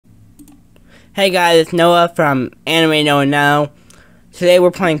Hey guys, it's Noah from Anime Noah Now. Today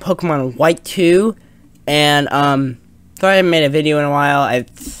we're playing Pokemon White 2, and thought I hadn't made a video in a while.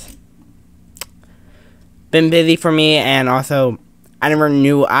 It's been busy for me, and also I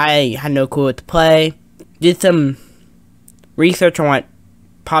had no clue what to play. Did some research on what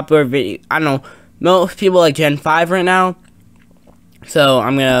popular video. I don't know, most people like Gen 5 right now, so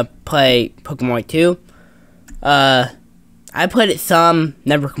I'm gonna play Pokemon White 2. I played it some,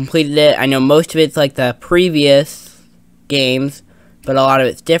 never completed it. I know most of it's like the previous games, but a lot of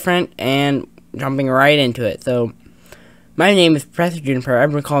it's different, and jumping right into it. So, my name is Professor Juniper.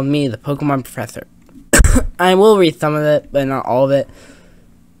 Everyone calls me the Pokemon Professor. I will read some of it, but not all of it.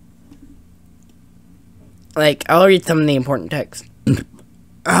 Like, I'll read some of the important text.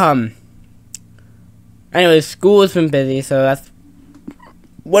 Anyways, school has been busy, so that's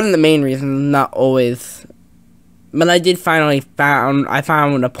one of the main reasons, not always. But I did finally found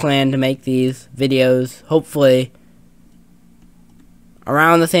a plan to make these videos, hopefully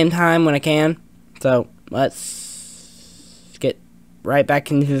around the same time when I can. So, let's get right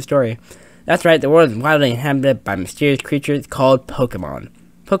back into the story. That's right, the world is widely inhabited by mysterious creatures called Pokémon.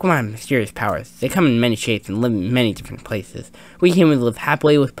 Pokémon have mysterious powers. They come in many shapes and live in many different places. We humans live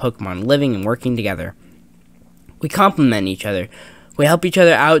happily with Pokémon, living and working together. We complement each other. We help each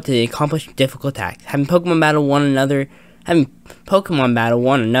other out to accomplish difficult tasks. Having Pokemon battle one another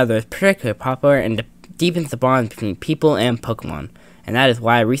is particularly popular and deepens the bond between people and Pokemon. And that is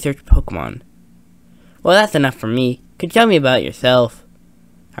why I research Pokemon. Well, that's enough for me. Could you tell me about yourself?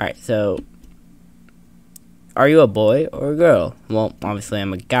 Alright, so, are you a boy or a girl? Well, obviously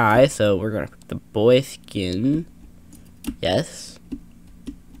I'm a guy, so we're gonna pick the boy skin. Yes.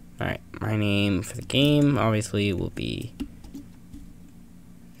 Alright, my name for the game obviously will be...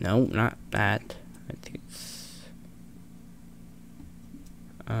 No, not that. I think it's...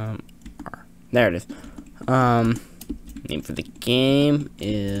 There it is. Name for the game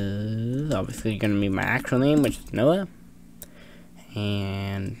is obviously gonna be my actual name, which is Noah.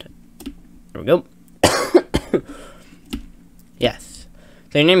 And there we go. Yes.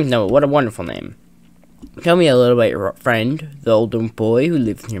 So your name is Noah. What a wonderful name. Tell me a little about your friend, the older boy who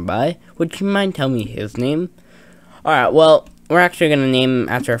lives nearby. Would you mind telling me his name? Alright, well, we're actually going to name him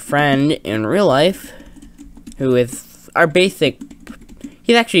after a friend in real life, who is our basic...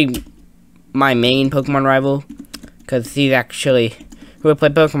 He's actually my main Pokemon rival, because he's actually who I play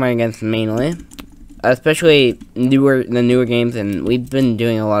Pokemon against mainly. Especially the newer games, and we've been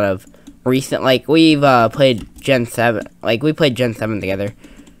doing a lot of recent, like, we've played Gen 7, like, we played Gen 7 together.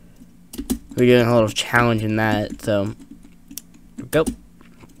 We're doing a little challenge in that, so, there we go.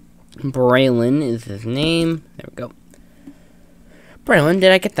 Braylon is his name, there we go. Braylon,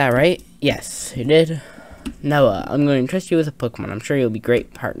 did I get that right? Yes, you did. Noah, I'm going to trust you with a Pokemon. I'm sure you'll be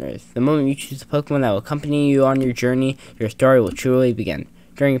great partners. The moment you choose a Pokemon that will accompany you on your journey, your story will truly begin.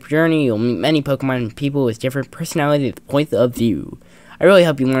 During your journey, you'll meet many Pokemon and people with different personalities and points of view. I really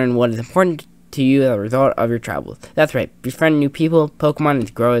hope you learn what is important to you as a result of your travels. That's right, befriend new people, Pokemon,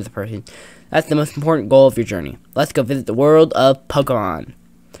 and grow as a person. That's the most important goal of your journey. Let's go visit the world of Pokemon.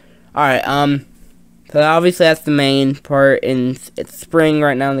 Alright, so obviously that's the main part, and it's spring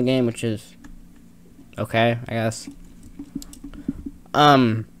right now in the game, which is okay, I guess.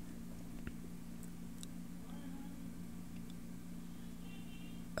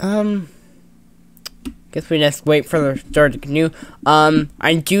 Guess we just wait for the start to continue.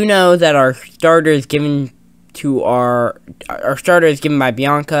 I do know that our starter is given to our starter is given by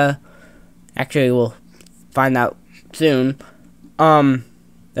Bianca. Actually, we'll find out soon.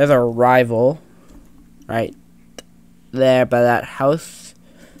 There's our rival. Right there by that house.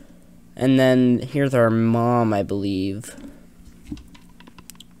 And then here's our mom, I believe.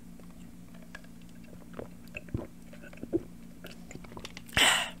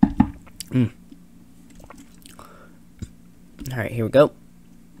 Alright, here we go.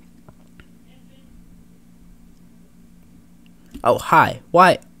 Oh, hi.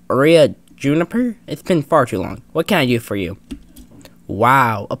 Why, Aria Juniper? It's been far too long. What can I do for you?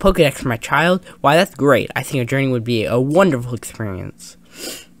 Wow, a Pokédex for my child? Why, that's great. I think a journey would be a wonderful experience.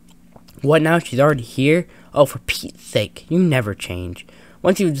 What now? She's already here? Oh, for Pete's sake, you never change.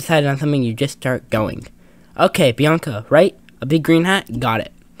 Once you've decided on something, you just start going. Okay, Bianca, right? A big green hat? Got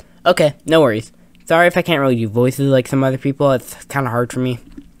it. Okay, no worries. Sorry if I can't really do voices like some other people. It's kind of hard for me.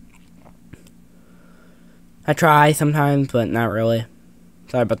 I try sometimes, but not really.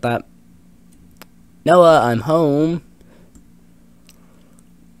 Sorry about that. Noah, I'm home.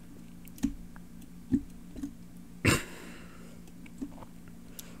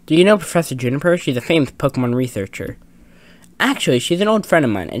 Do you know Professor Juniper? She's a famous Pokemon researcher. Actually, she's an old friend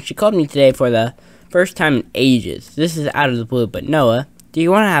of mine, and she called me today for the first time in ages. This is out of the blue, but Noah, do you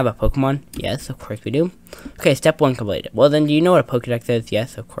want to have a Pokemon? Yes, of course we do. Okay, step 1 completed. Well then, do you know what a Pokedex is?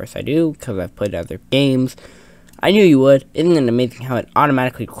 Yes, of course I do, because I've played other games. I knew you would. Isn't it amazing how it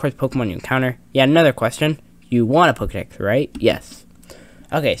automatically records Pokemon you encounter? Yeah, another question. You want a Pokedex, right? Yes.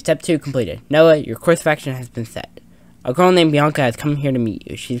 Okay, step 2 completed. Noah, your course of action has been set. A girl named Bianca has come here to meet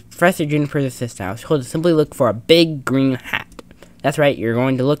you. She's Professor Juniper's assistant. I was told to simply look for a big green hat. That's right, you're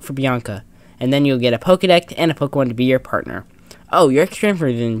going to look for Bianca. And then you'll get a Pokedex and a Pokemon to be your partner. Oh, your extra info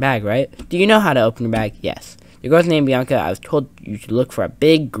is in the bag, right? Do you know how to open your bag? Yes. The girl's named Bianca. I was told you should look for a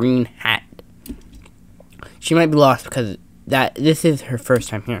big green hat. She might be lost because this is her first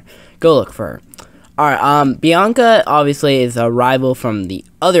time here. Go look for her. Alright, Bianca obviously is a rival from the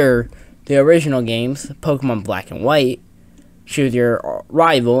original games, Pokemon Black and White. She was your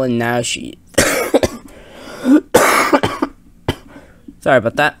rival, and now she... Sorry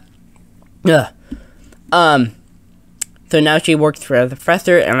about that. Ugh. So now she works for the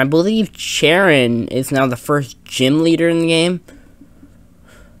professor, and I believe Sharon is now the first gym leader in the game.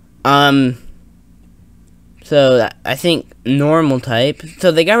 So I think normal type.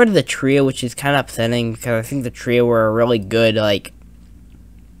 So they got rid of the trio, which is kind of upsetting because I think the trio were a really good, like...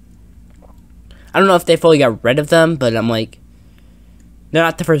 I don't know if they fully got rid of them, but I'm like... They're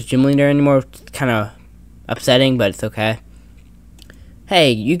not the first gym leader anymore, which is kind of upsetting, but it's okay.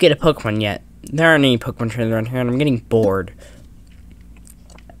 Hey, you get a Pokemon yet? There aren't any Pokemon trainers around here, and I'm getting bored.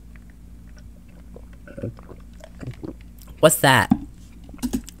 What's that?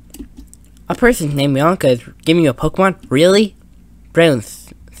 A person named Bianca is giving you a Pokemon? Really?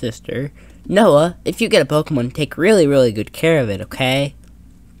 Brown's sister. Noah, if you get a Pokemon, take really, really good care of it, okay?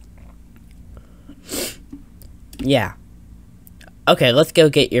 Yeah. Okay, let's go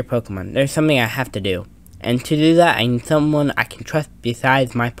get your Pokemon. There's something I have to do. And to do that, I need someone I can trust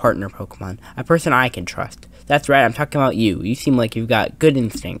besides my partner Pokemon. A person I can trust. That's right, I'm talking about you. You seem like you've got good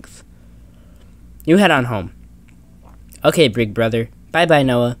instincts. You head on home. Okay, big brother. Bye-bye,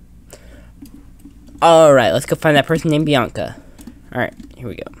 Noah. Alright, let's go find that person named Bianca. Alright, here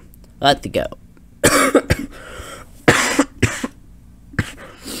we go. Let's go.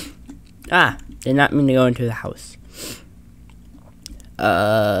 Ah, did not mean to go into the house.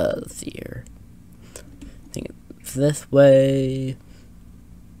 Let's see here. I think it's this way.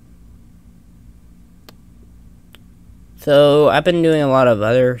 So, I've been doing a lot of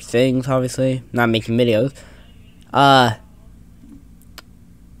other things, obviously. Not making videos.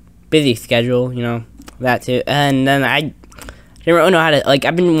 Busy schedule, you know, that too. And then I didn't really know how to, like,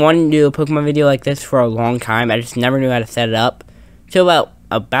 I've been wanting to do a Pokemon video like this for a long time. I just never knew how to set it up. Till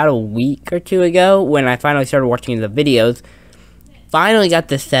about a week or two ago, when I finally started watching the videos. Finally got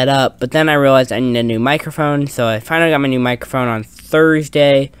this set up, but then I realized I need a new microphone, so I finally got my new microphone on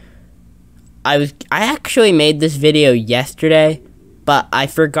Thursday. I actually made this video yesterday, but I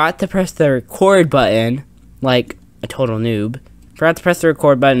forgot to press the record button, like a total noob. Forgot to press the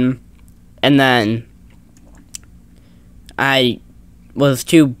record button, and then I was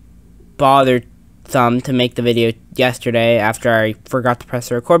too bothersome to make the video yesterday after I forgot to press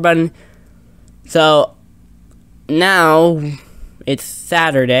the record button. So now it's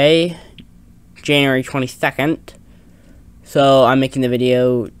Saturday, January 22nd, so I'm making the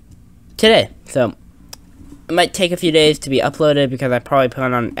video today. So it might take a few days to be uploaded because I probably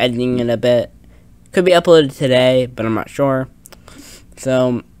plan on editing it a bit. Could be uploaded today, but I'm not sure.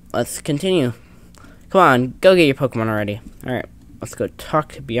 So let's continue. Come on, go get your Pokemon already. Alright, let's go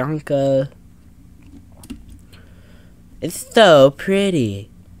talk to Bianca. It's so pretty.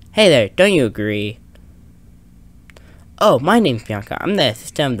 Hey there, don't you agree? Oh, my name's Bianca. I'm the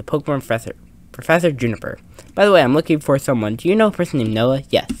assistant of the Pokemon professor, Professor Juniper. By the way, I'm looking for someone. Do you know a person named Noah?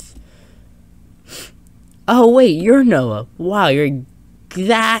 Yes. Oh, wait, you're Noah. Wow, you're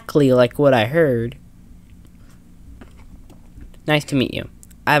exactly like what I heard. Nice to meet you.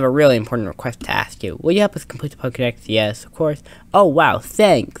 I have a really important request to ask you. Will you help us complete the Pokédex? Yes, of course. Oh, wow,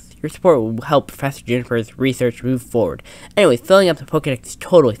 thanks. Your support will help Professor Juniper's research move forward. Anyway, filling up the Pokédex is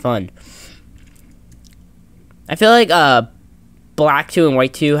totally fun. I feel like Black 2 and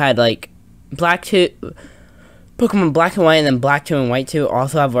White 2 had like Pokemon Black and White and then Black 2 and White 2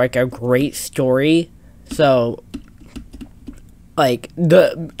 also have like a great story. So like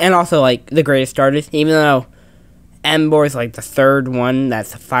and also like the greatest starters, even though Emboar is like the third one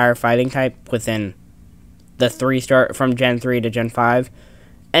that's a firefighting type within the 3-star from Gen 3 to Gen 5.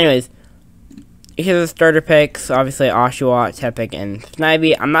 Anyways, here's the starter picks. Obviously Oshawott, Tepig, and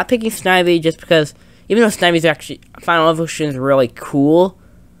Snivy. I'm not picking Snivy just because even though Snivy's actually, Final Evolution is really cool,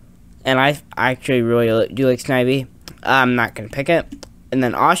 and I actually really do like Snivy, I'm not going to pick it. And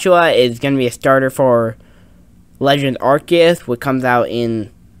then Oshawott is going to be a starter for Legend Arceus, which comes out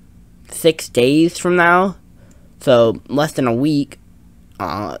in 6 days from now. So, less than a week.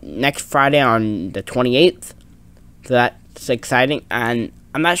 Next Friday on the 28th. So, that's exciting. And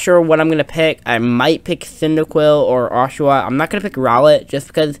I'm not sure what I'm going to pick. I might pick Cyndaquil or Oshawott. I'm not going to pick Rowlet just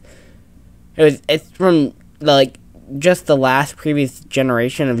because it's from, like, just the last previous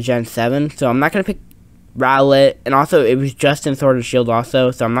generation of Gen 7. So, I'm not going to pick Rowlet, and also it was just in Sword and Shield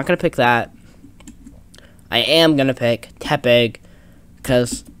also, so I'm not going to pick that. I am going to pick Tepig,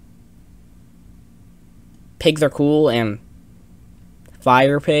 because pigs are cool, and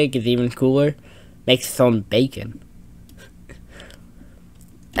Fire Pig is even cooler. Makes its own bacon.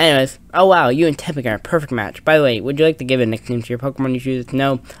 Anyways, oh wow, you and Tepig are a perfect match. By the way, would you like to give a nickname to your Pokemon you choose?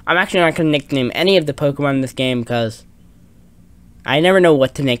 No, I'm actually not going to nickname any of the Pokemon in this game, because I never know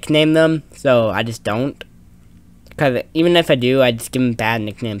what to nickname them, so I just don't. Because even if I do, I just give them bad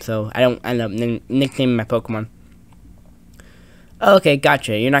nicknames, so I don't end up nicknaming my Pokemon. Okay,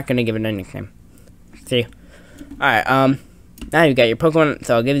 gotcha. You're not going to give it a nickname. See? Alright, now you got your Pokemon,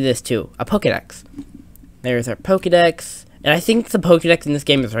 so I'll give you this too. A Pokédex. There's our Pokédex. And I think the Pokédex in this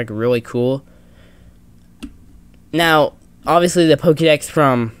game is, like, really cool. Now, obviously the Pokédex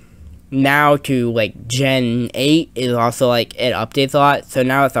from now to, like, Gen 8 is also, like, it updates a lot. So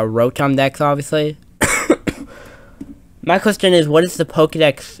now it's a Rotom Dex, obviously. My question is, what is the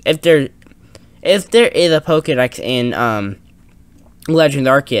Pokédex, if there is a Pokédex in, Legend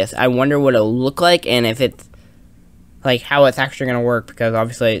Arceus, I wonder what it'll look like, and if it's, like, how it's actually gonna work, because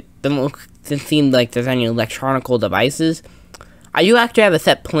obviously it doesn't seem like there's any electronical devices. I do actually have a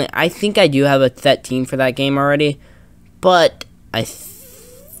set plan. I think I do have a set team for that game already, but I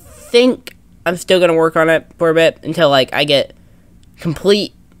think I'm still gonna work on it for a bit until, like, I get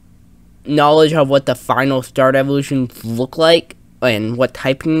complete knowledge of what the final start evolutions look like and what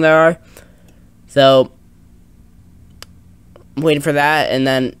typing there are. So, I'm waiting for that, and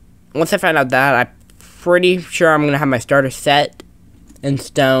then once I find out that, I'm pretty sure I'm gonna have my starter set in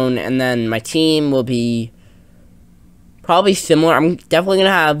stone, and then my team will be probably similar. I'm definitely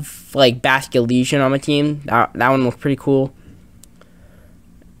gonna have, like, Basculegion on my team. That one looks pretty cool.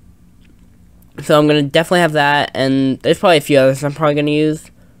 So I'm gonna definitely have that, and there's probably a few others I'm probably gonna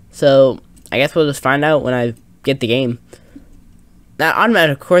use. So I guess we'll just find out when I get the game. Now,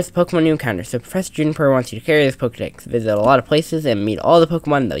 automatic, of course, Pokemon you encounter. So Professor Juniper wants you to carry this Pokédex, visit a lot of places, and meet all the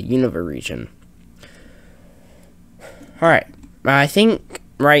Pokemon in the Unova region. Alright, I think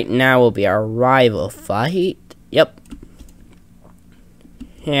right now will be our rival fight. Yep.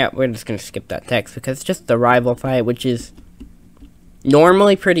 Yeah, we're just gonna skip that text because it's just the rival fight, which is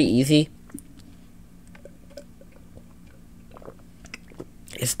normally pretty easy.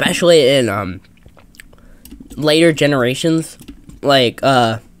 Especially in later generations. Like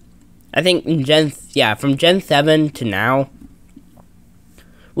I think in from Gen 7 to now.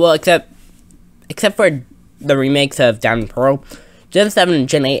 Well, except for the remakes of Diamond and Pearl, Gen 7 and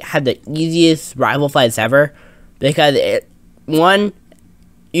Gen 8 had the easiest rival fights ever, because one,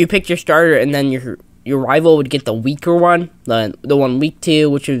 you picked your starter and then your rival would get the weaker one, the one weak to,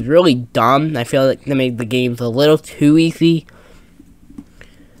 which was really dumb. I feel like they made the games a little too easy.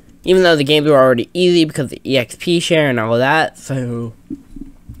 Even though the games were already easy because of the EXP share and all of that. So,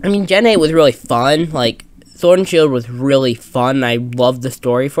 I mean, Gen 8 was really fun. Like, Sword and Shield was really fun. I loved the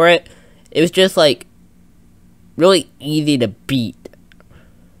story for it. It was just, like, really easy to beat.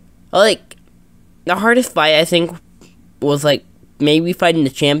 Like, the hardest fight, I think, was, like, maybe fighting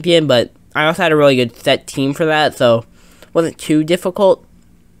the champion. But I also had a really good set team for that. So, it wasn't too difficult.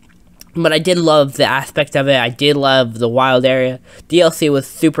 But I did love the aspect of it. I did love the wild area. DLC was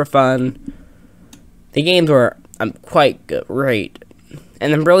super fun. The games were quite great.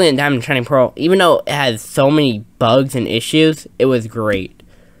 And then Brilliant Diamond Shining Pearl, even though it has so many bugs and issues, it was great.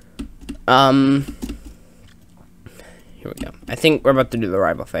 Here we go. I think we're about to do the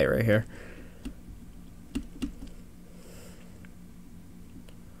rival fight right here.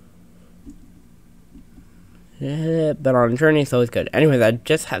 Yeah, but on a journey, it's always good. Anyways, I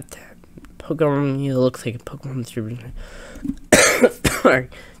just have to. Pokemon, it looks like a Pokemon distribution. Sorry,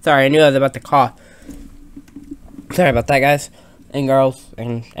 I knew I was about to cough. Sorry about that, guys and girls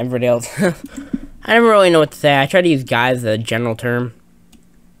and everybody else. I never really know what to say. I try to use guys as a general term,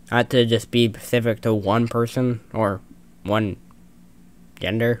 not to just be specific to one person or one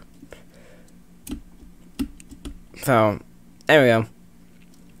gender. So, there we go.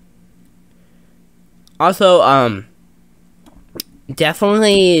 Also,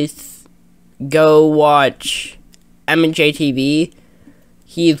 definitely go watch M&J TV.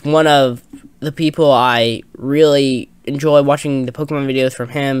 He's one of the people I really enjoy watching the Pokemon videos from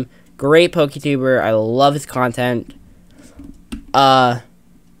him. Great PokeTuber. I love his content.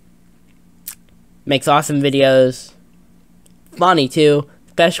 Makes awesome videos. Funny too,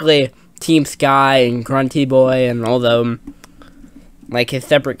 especially Team Sky and Grunty Boy and all them, like his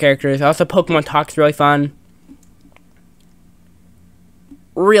separate characters. Also, Pokemon Talk's really fun.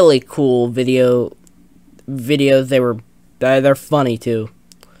 Really cool videos. They're funny too.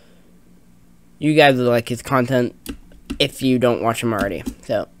 You guys will like his content if you don't watch him already.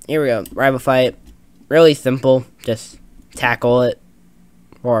 So here we go. Rival fight. Really simple. Just tackle it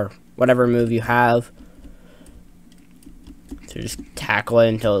or whatever move you have. So just tackle it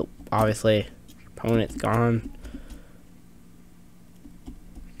until obviously opponent's gone.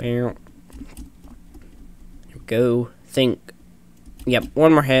 Here we go. Think. Yep,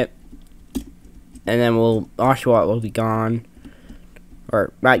 one more hit. And then Oshawott will be gone.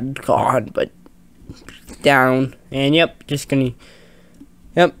 Or not gone, but down. And yep, just gonna.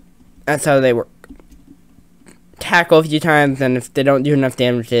 Yep, that's how they work. Tackle a few times, and if they don't do enough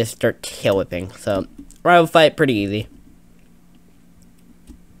damage, they just start tail whipping. So, rival fight, pretty easy.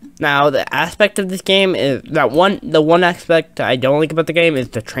 Now, the aspect of this game is the one aspect I don't like about the game is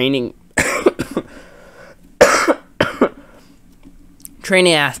the training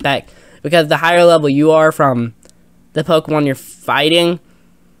training aspect, because the higher level you are from the Pokemon you're fighting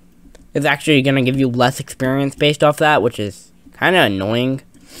is actually going to give you less experience based off that, which is kind of annoying.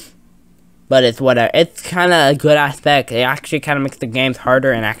 But it's whatever. It's kind of a good aspect. It actually kind of makes the games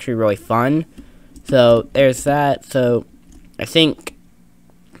harder and actually really fun. So there's that. So I think.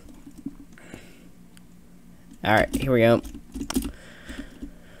 Alright, here we go.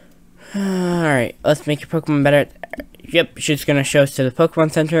 Alright, let's make your Pokemon better. Yep, she's just gonna show us to the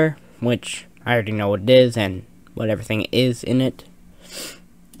Pokemon Center, which I already know what it is and what everything is in it.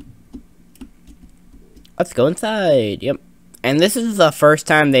 Let's go inside. Yep. And this is the first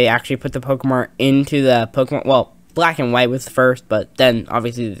time they actually put the Pokemon into the Pokemon. Well, Black and White was the first, but then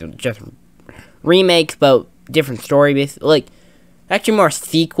obviously just remakes, but different story based. Like, actually more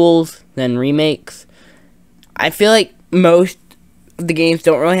sequels than remakes. I feel like most of the games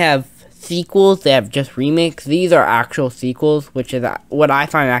don't really have sequels, they have just remakes. These are actual sequels, which is what I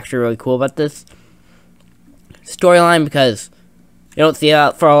find actually really cool about this storyline, because you don't see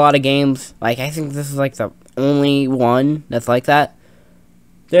that for a lot of games. Like, I think this is like the only one that's like that.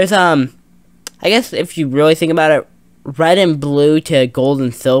 There's I guess if you really think about it, Red and Blue to Gold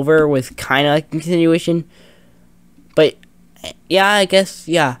and Silver was kind of like a continuation. But yeah, I guess,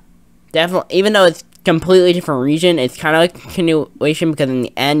 yeah, definitely, even though it's completely different region, it's kind of like a continuation, because in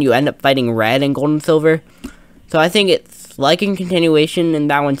the end you end up fighting Red and Gold and Silver. So I think it's like a continuation in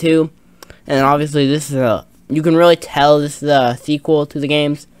that one too. And obviously this is you can really tell this is a sequel to the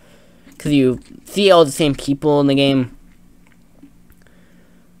games, because you see all the same people in the game.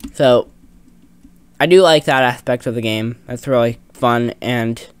 So I do like that aspect of the game. That's really fun.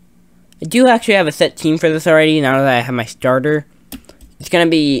 And I do actually have a set team for this already, now that I have my starter. It's gonna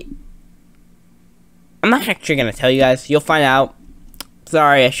be, I'm not actually going to tell you guys. You'll find out.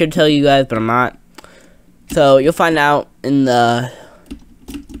 Sorry, I should tell you guys, but I'm not. So, you'll find out in the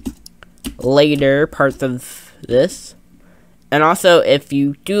later parts of this. And also, if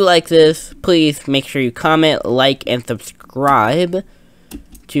you do like this, please make sure you comment, like, and subscribe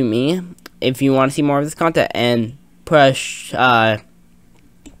to me if you want to see more of this content. And push the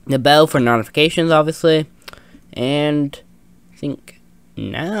bell for notifications, obviously. And I think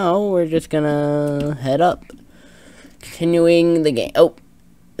now we're just gonna head up, continuing the game. Oh,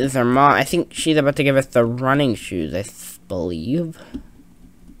 this is our mom. I think she's about to give us the running shoes, I believe.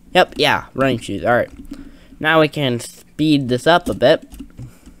 Yep, yeah, running shoes. Alright, now we can speed this up a bit.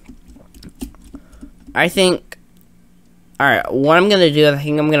 I think, alright, what I'm gonna do is I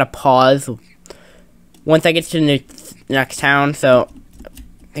think I'm gonna pause once I get to the next town. So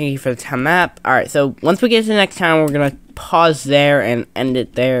thank you for the town map. Alright, so once we get to the next town, we're gonna pause there and end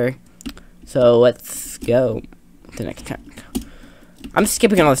it there. So let's go to the next town. I'm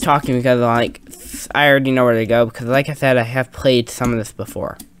skipping all this talking because, like, I already know where to go, because like I said, I have played some of this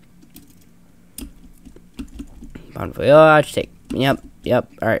before. Bon Voyage, yep,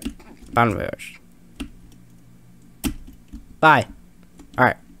 alright. Bon Voyage. Bye.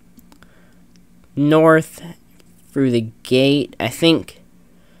 Alright. North through the gate, I think.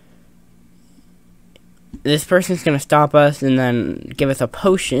 This person's gonna stop us and then give us a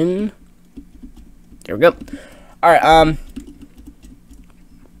potion. There we go. Alright,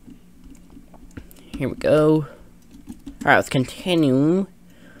 here we go. Alright, let's continue.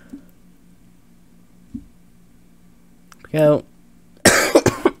 Here we go.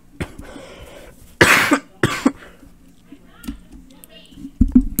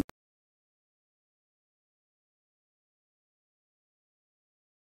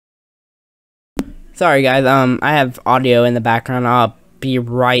 Sorry guys, I have audio in the background. I'll be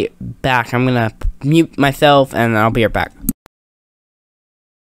right back. I'm gonna mute myself and I'll be right back.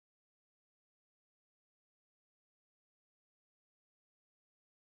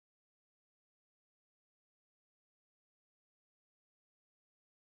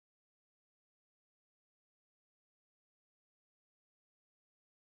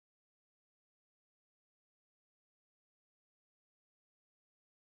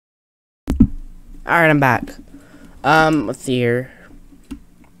 Alright, I'm back. Let's see here.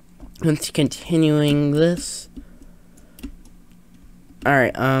 Let's continuing this.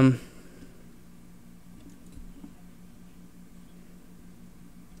 Alright, Alright,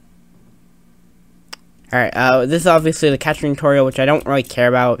 this is obviously the catching tutorial, which I don't really care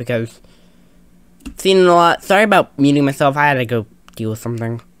about because I've seen it a lot. Sorry about muting myself, I had to go deal with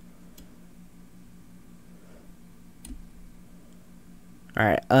something.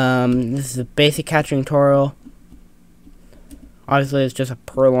 Alright, this is a basic catching tutorial. Obviously, it's just a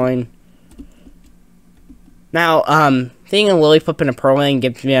purloin. Now, seeing a Lillipup in a purloin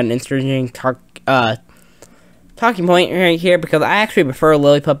gives me an interesting talking point right here, because I actually prefer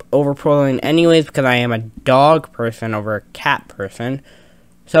Lillipup over purloin anyways, because I am a dog person over a cat person.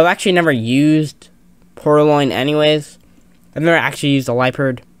 So I've actually never used purloin anyways. I've never actually used a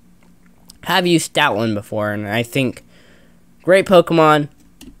Liepard. I have used Stoutland before, and I think great Pokemon.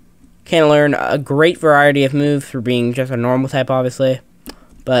 Can learn a great variety of moves for being just a normal type, obviously.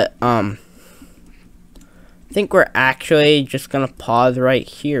 But, I think we're actually just gonna pause right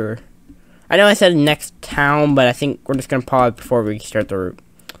here. I know I said next town, but I think we're just gonna pause before we start the route.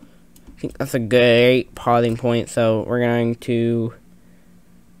 I think that's a great pausing point, so we're going to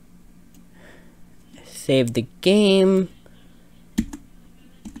save the game.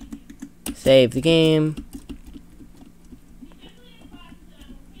 Save the game.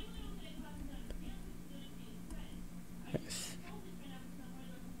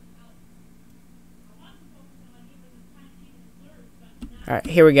 Alright,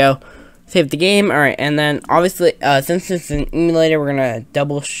 here we go. Save the game. Alright, and then obviously, since it's an emulator, we're gonna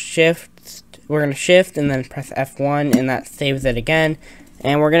double shift. We're gonna shift and then press F1, and that saves it again.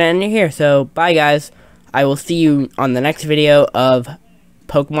 And we're gonna end it here. So, bye guys. I will see you on the next video of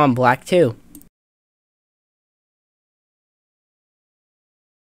Pokemon Black 2.